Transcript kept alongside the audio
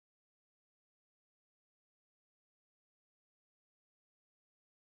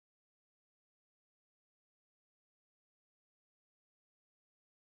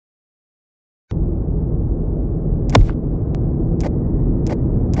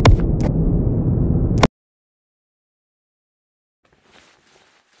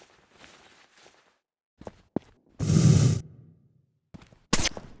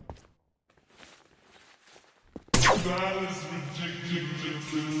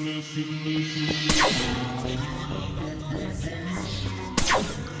Yes,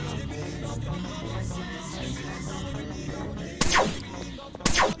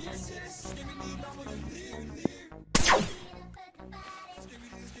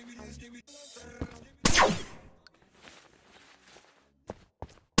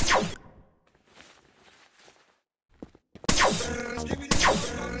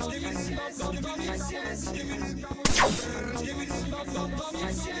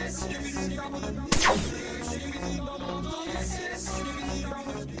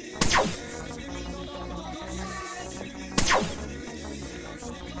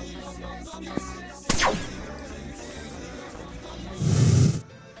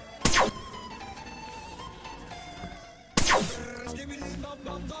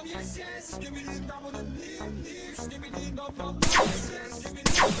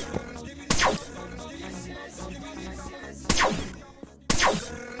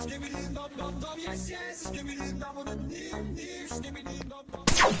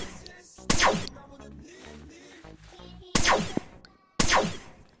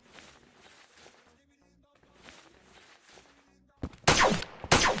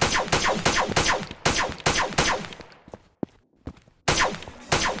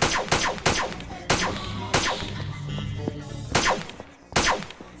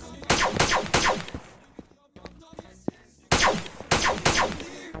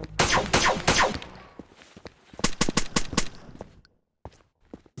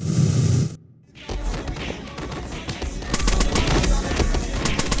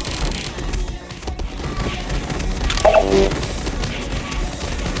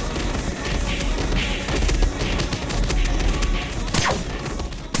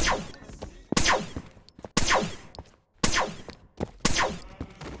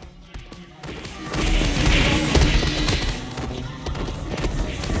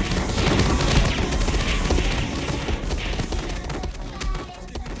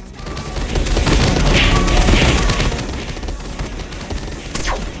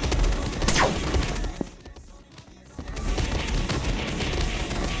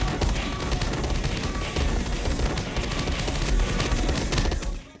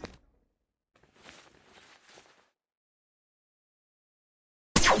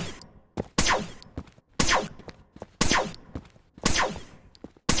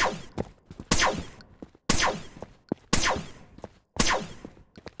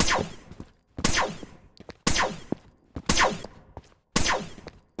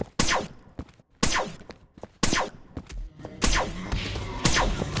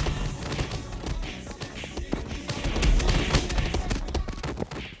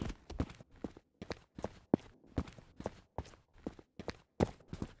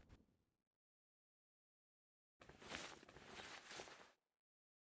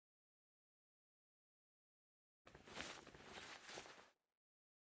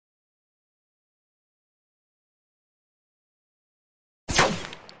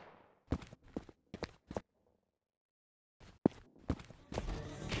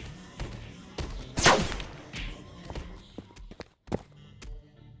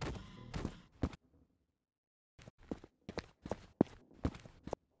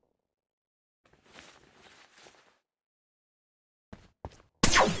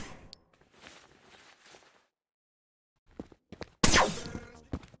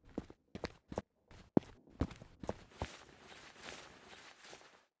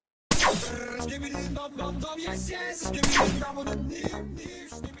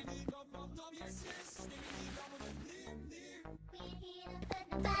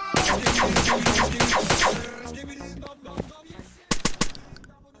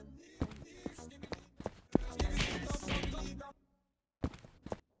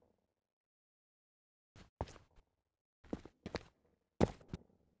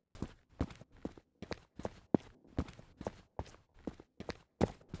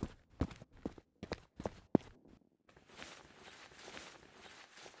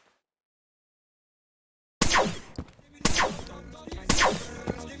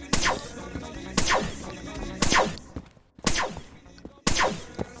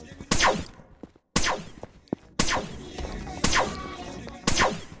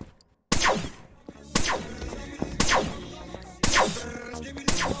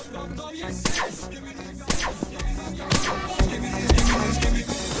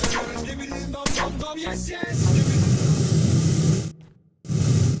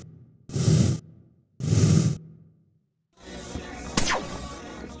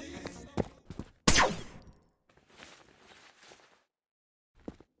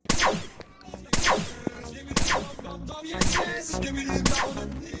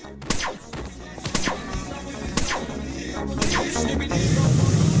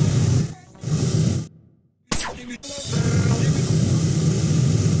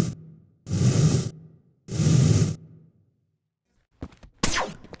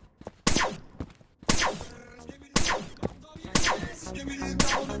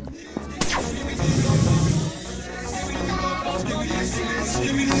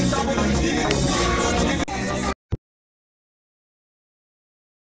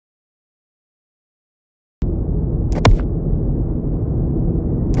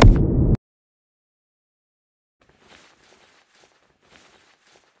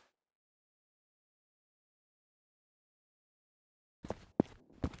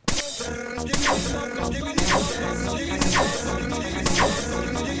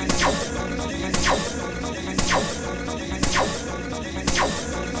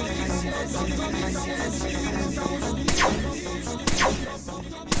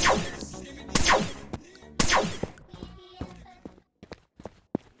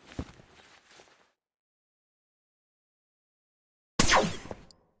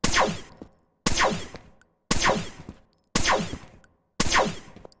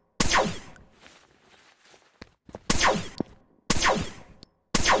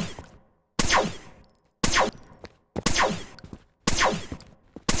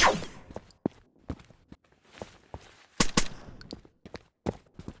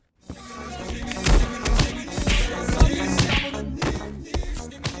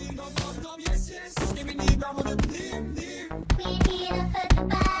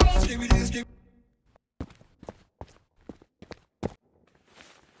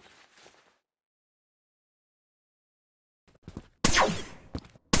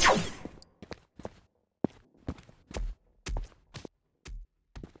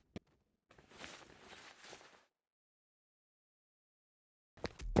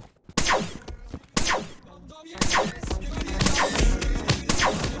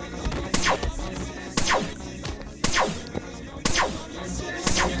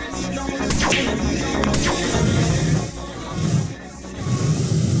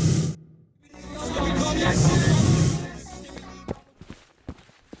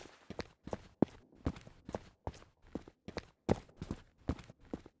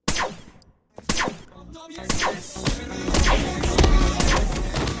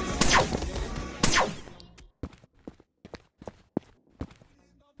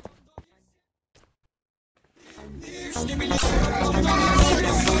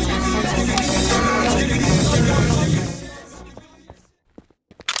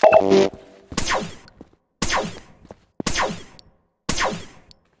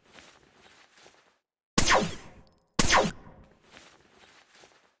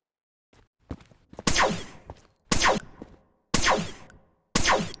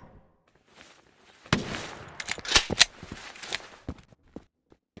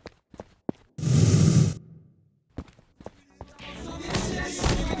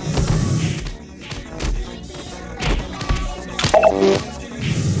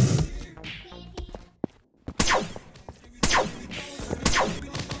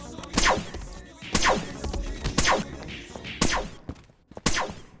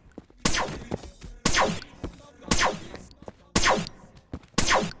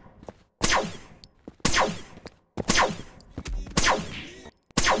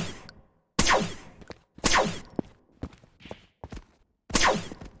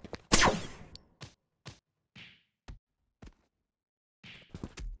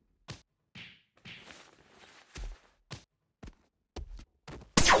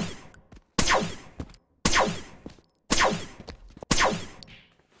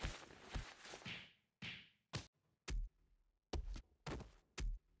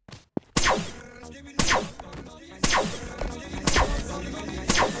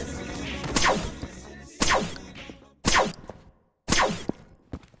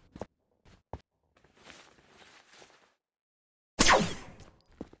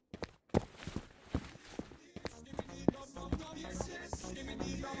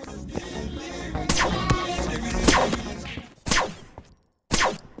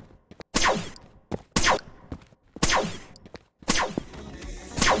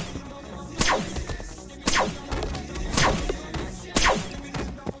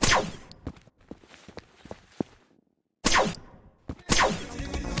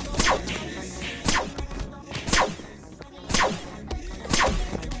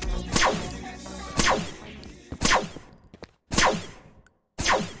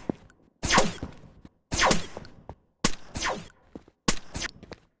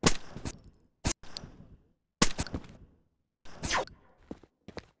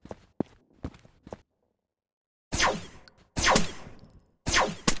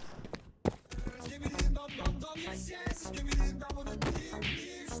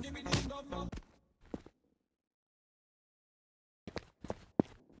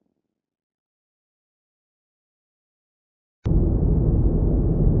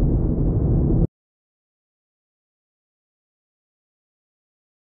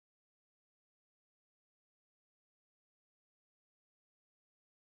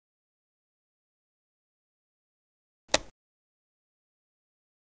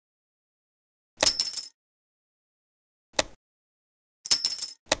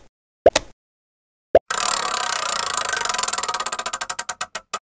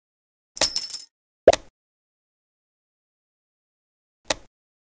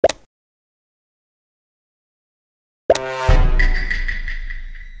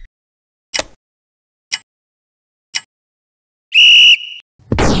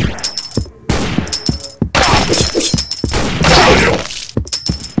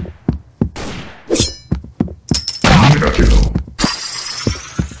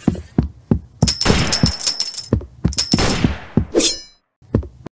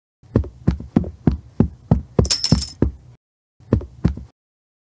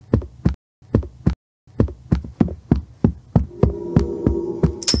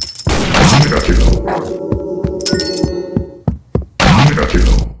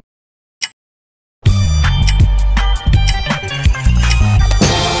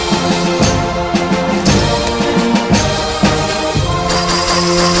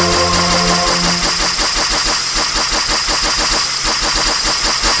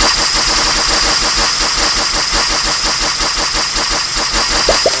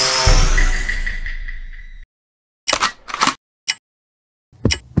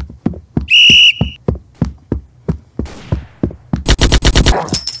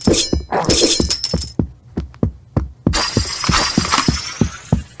 Triple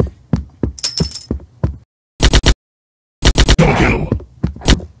kill!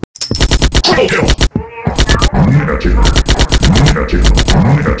 Mega kill! Mega kill!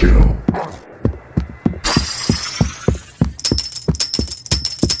 Mega kill!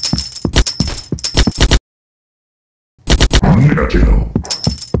 Mega kill!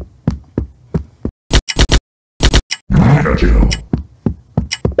 Mega kill!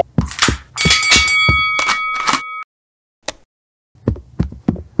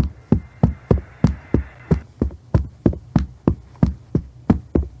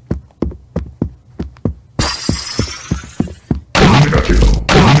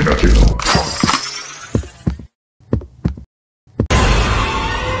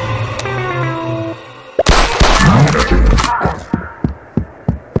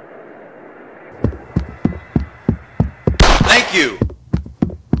 Thank you.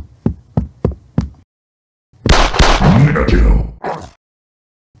 Mega kill.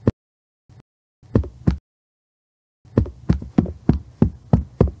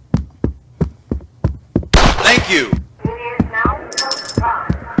 Thank you.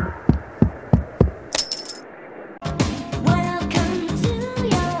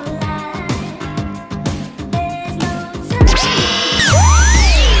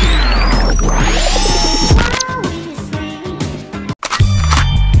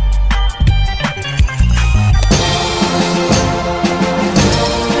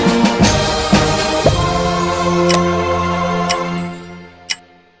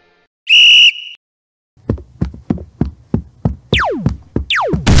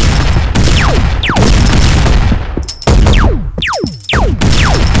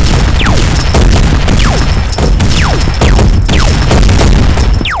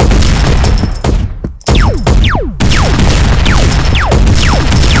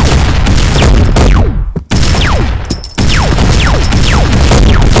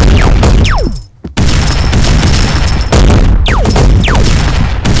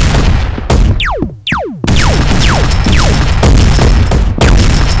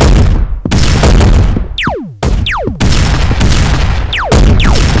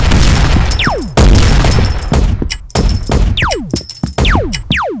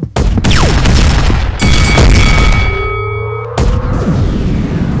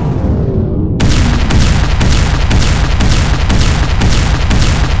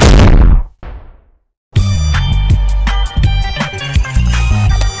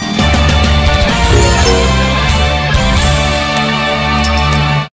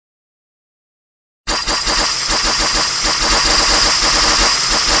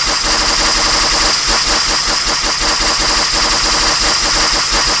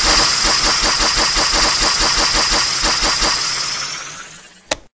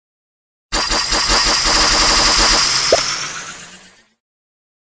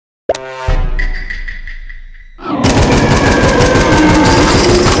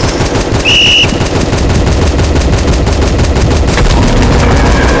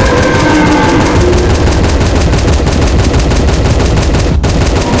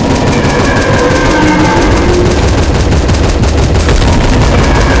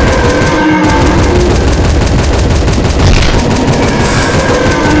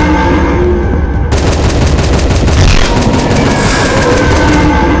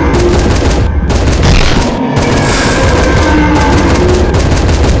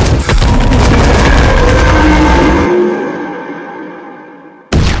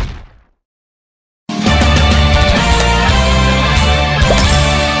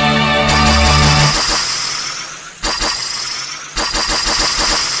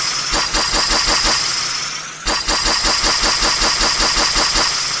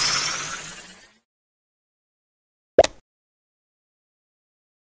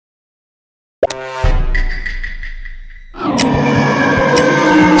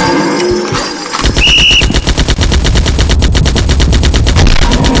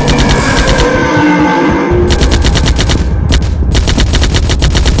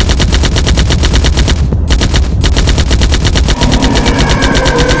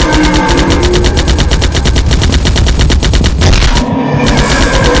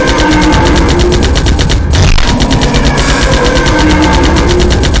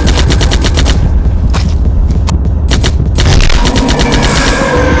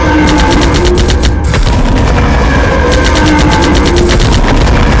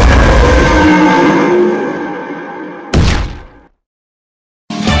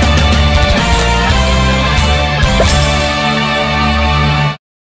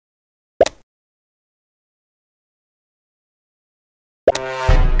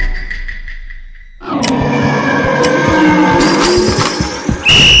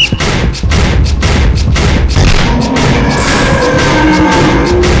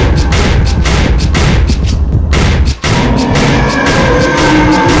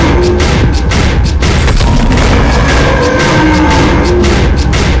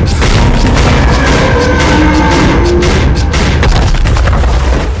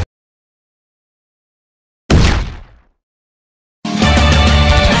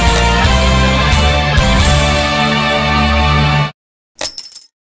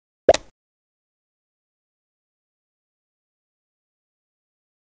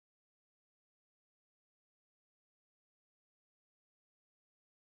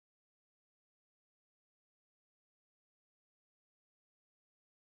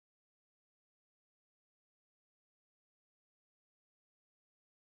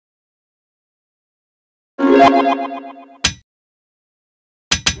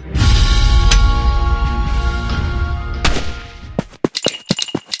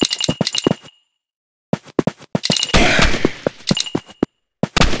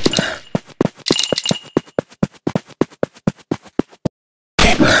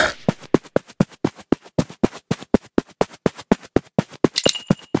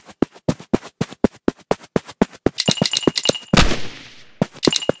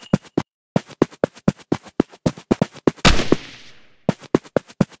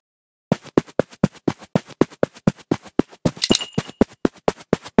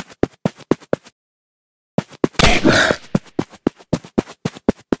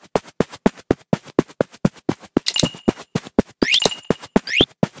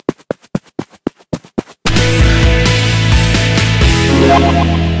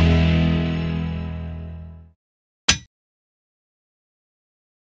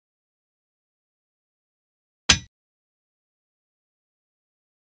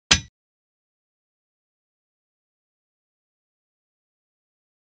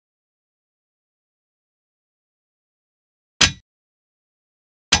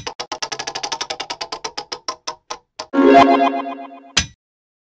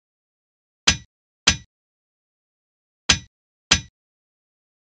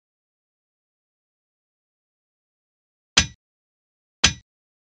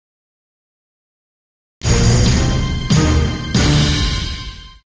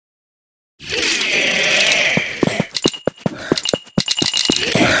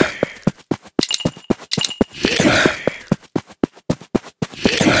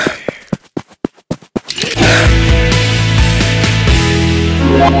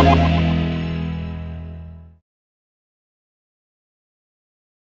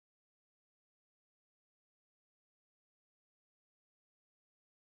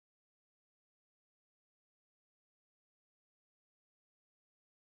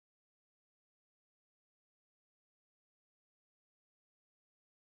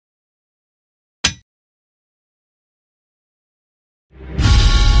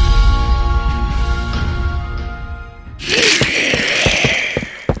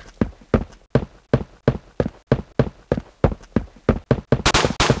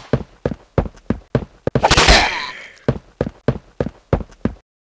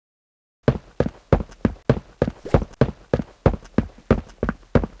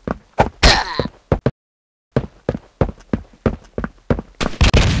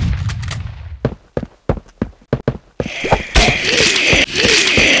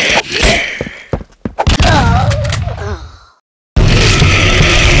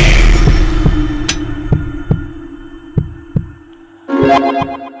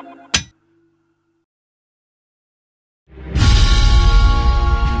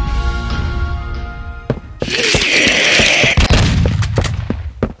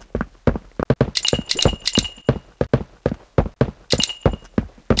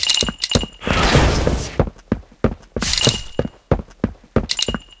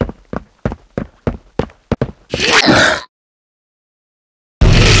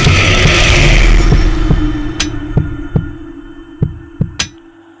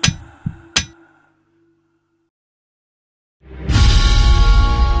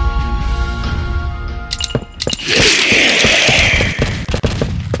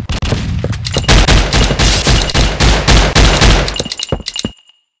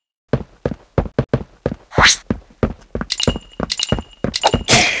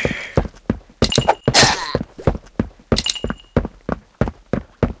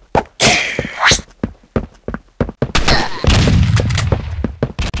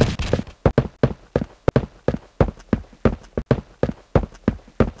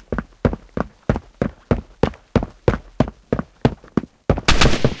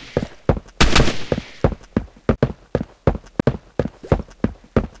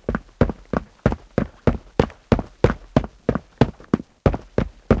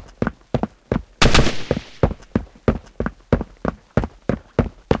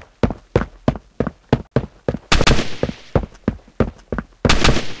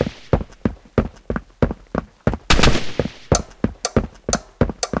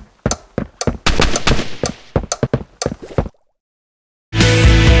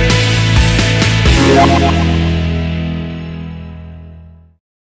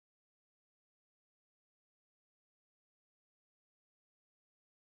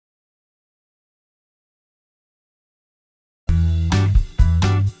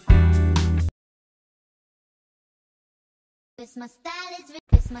 'Cause my style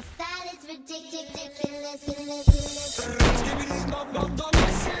is My style is ridiculous.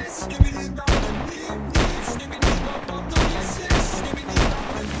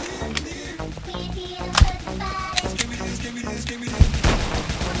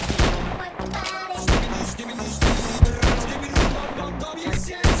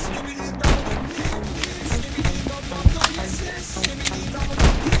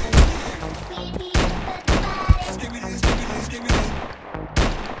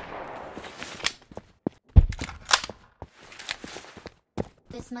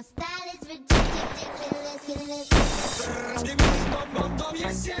 My style is ridiculous.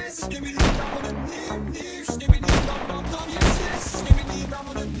 Yes, yes. Give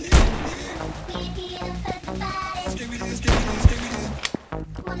me the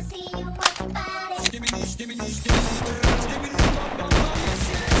wanna see you work your body. Give me this. Give me the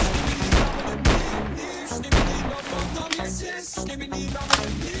yes, yes. Give me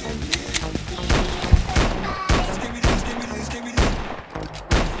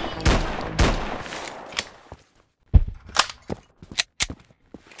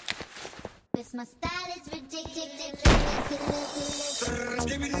my style is ridiculous.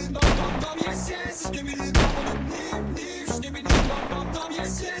 Give me the yes, yes. Give me the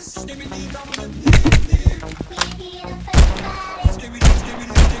give me the yes, yes. Give me the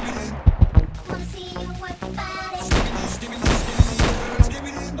give me this. Wanna see you work your body. Give me this. Give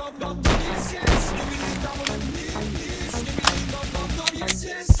me the yes, yes. Give me the give me the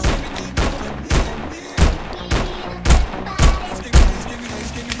yes, yes. Give me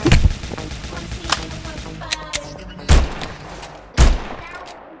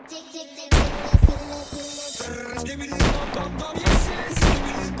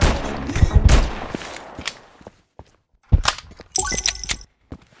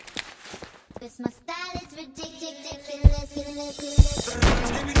my style is ridiculous. Give me the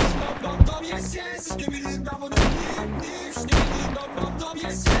yes, yes. Give me the yes, yes. Give me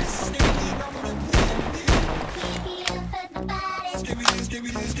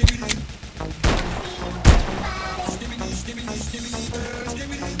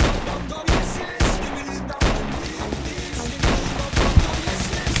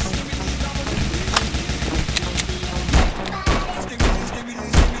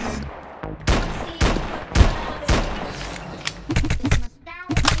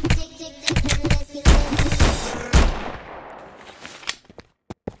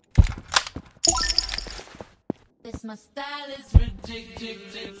my style is ridiculous. My style is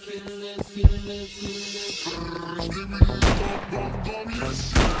ridiculous. Give me the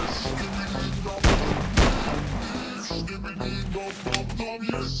yes,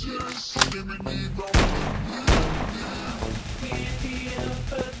 yes. Give me the give me the yes, yes. Give me the give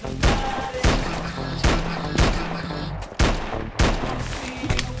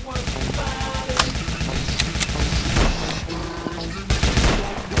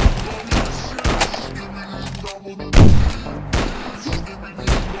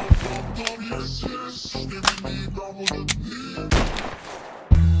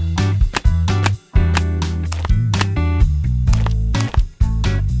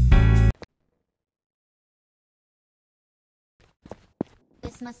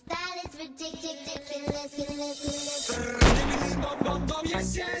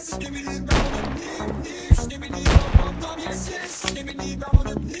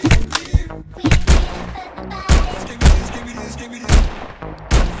me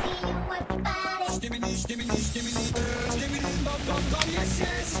see you work your body. Give me this. Give me yes,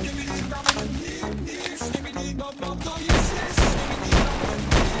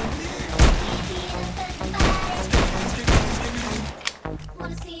 yes. Give me the give me the yes, yes.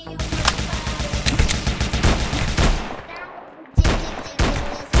 Wanna see you work your body.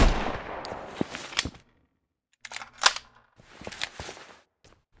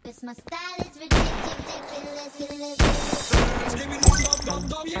 My style is ridiculous. Give me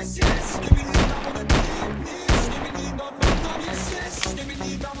the yes, yes. Give me the give me the yes, yes.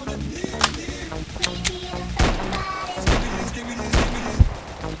 Give me the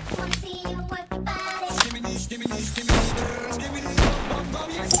wanna see you work your body. Give me this. Give me yes, yes. Give me the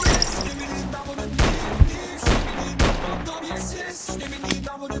yes, yes. Give me the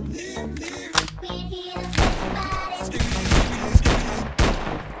we're here to work your body.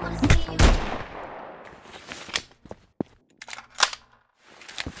 Wanna see you.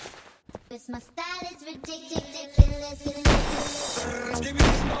 My style is ridiculous. Give me the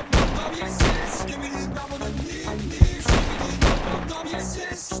yes, yes. Give me the yes,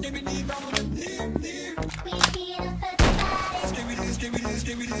 yes. Give me the we're here to work your body.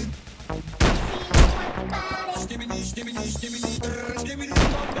 Give me this. Wanna see you work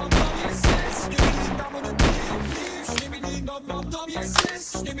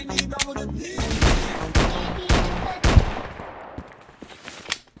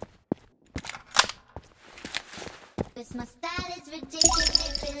This my style is ridiculous.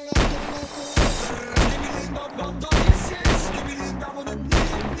 We're here to hurt the body. Wanna see you work the body. This my style is ridiculous. This my style is ridiculous. Wanna see you work your body. This my style is ridiculous. Yes, yes. Give me the double the yes. Give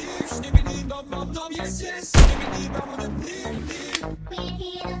me the double yes, yes. Give me the double we're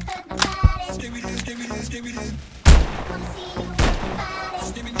here to hurt the body. Give me this, give me this, give me this. Give me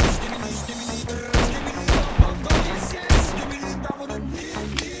this, give me this, give me this. Give me the double yes, yes. Give me the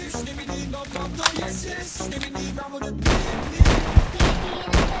double yes. Give me the double yes, yes. Give me the double we're here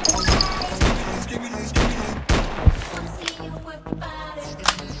to hurt the body. Give me this, give me this, give me this. Wanna see you work the body.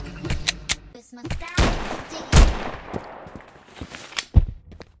 This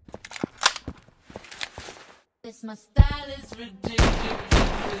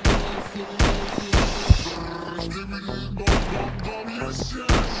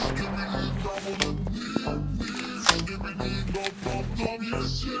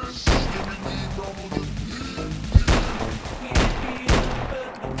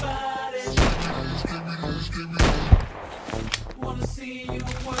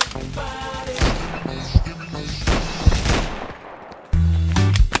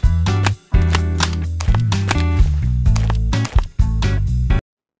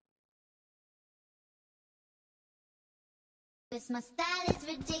my style is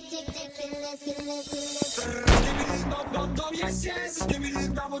ridiculous. Give me the double yes, yes. Give me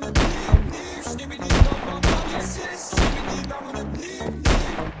the double yes. Give me the double yes, yes. Give me the double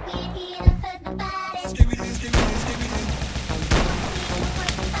we're here to hurt the body. Give me this, give me this, give me this. Wanna see you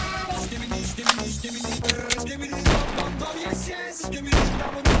work the body. Give me this, give me this, give me this. Give me the double yes, yes. Give me the double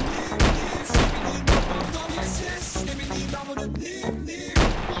yes. Give me the double yes, yes. Give me the double we're here to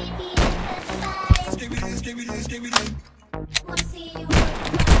hurt the body. Give me this, give me this, give me this.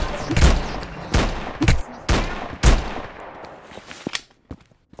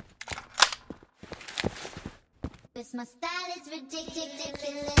 This my style is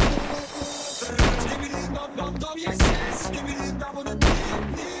ridiculous. Yes,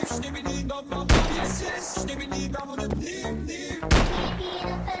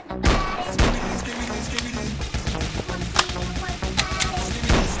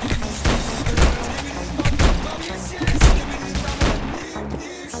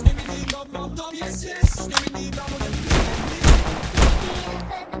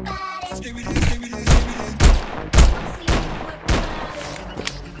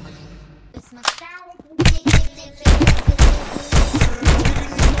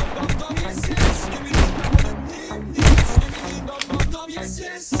 yes. Give me the double yes,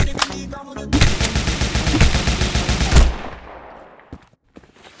 yes. Give me the double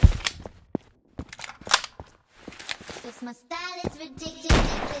This my style is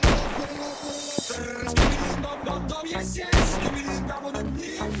ridiculous. Give me the double yes, yes. Give me the double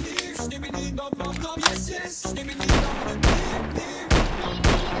yes. Give me the double yes, yes. Give me the double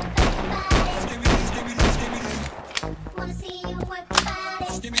give me this, give me this, give me this. Wanna see you work the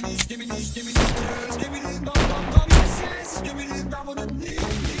body. Give me this, give me this, give me this. Give me the double yes, yes. Give me the double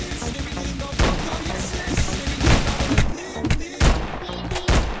yes. Give me the double yes, yes. Give me the double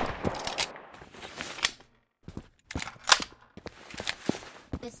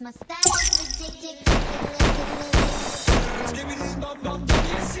This my style is ridiculous. Give me the double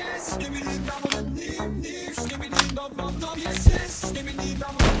yes, yes. Give me the double yes. Give me the double yes, yes. Give me the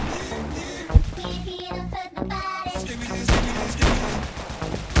double we're here to hurt the body. Give me this, give me this, give me this.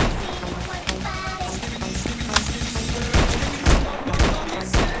 Wanna see you work the body. Give me this, give me this, give me this. Give me the double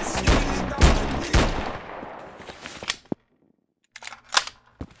yes, yes. Give me the double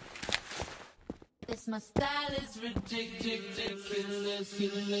This my style is ridiculous.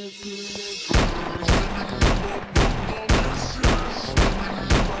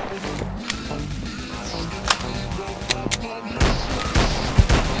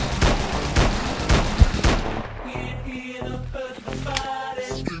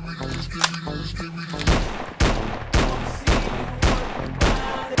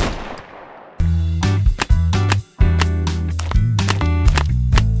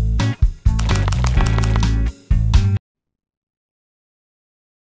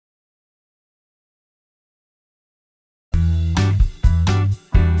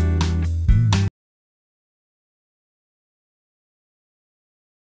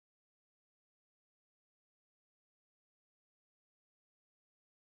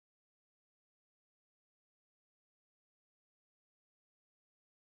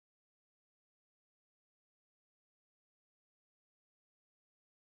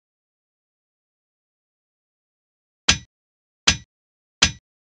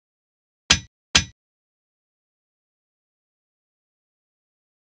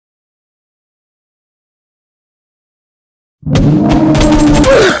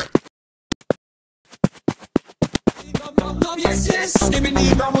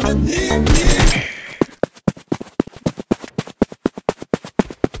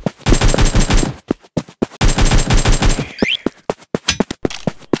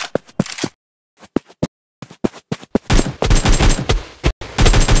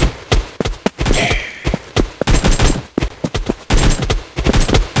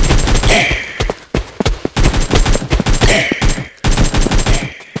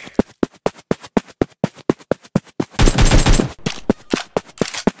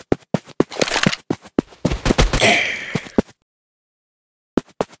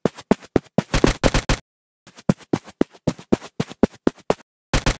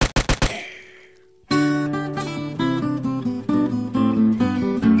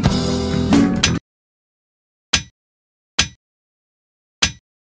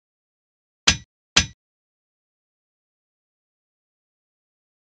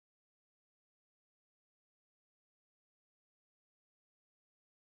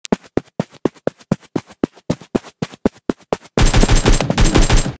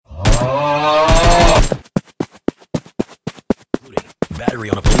 Battery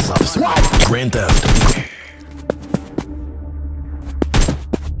on a police officer. What? Grand theft.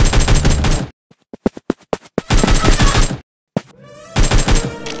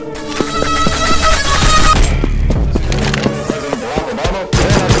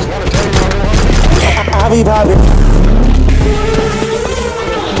 I be poppin'.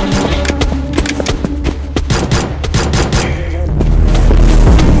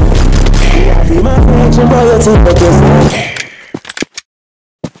 Be my connection, royalty, but this.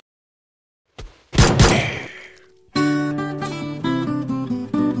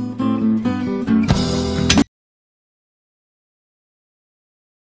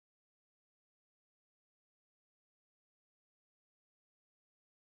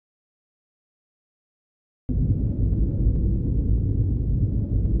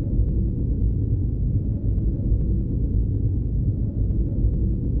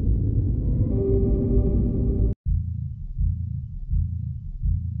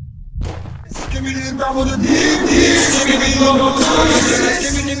 Give me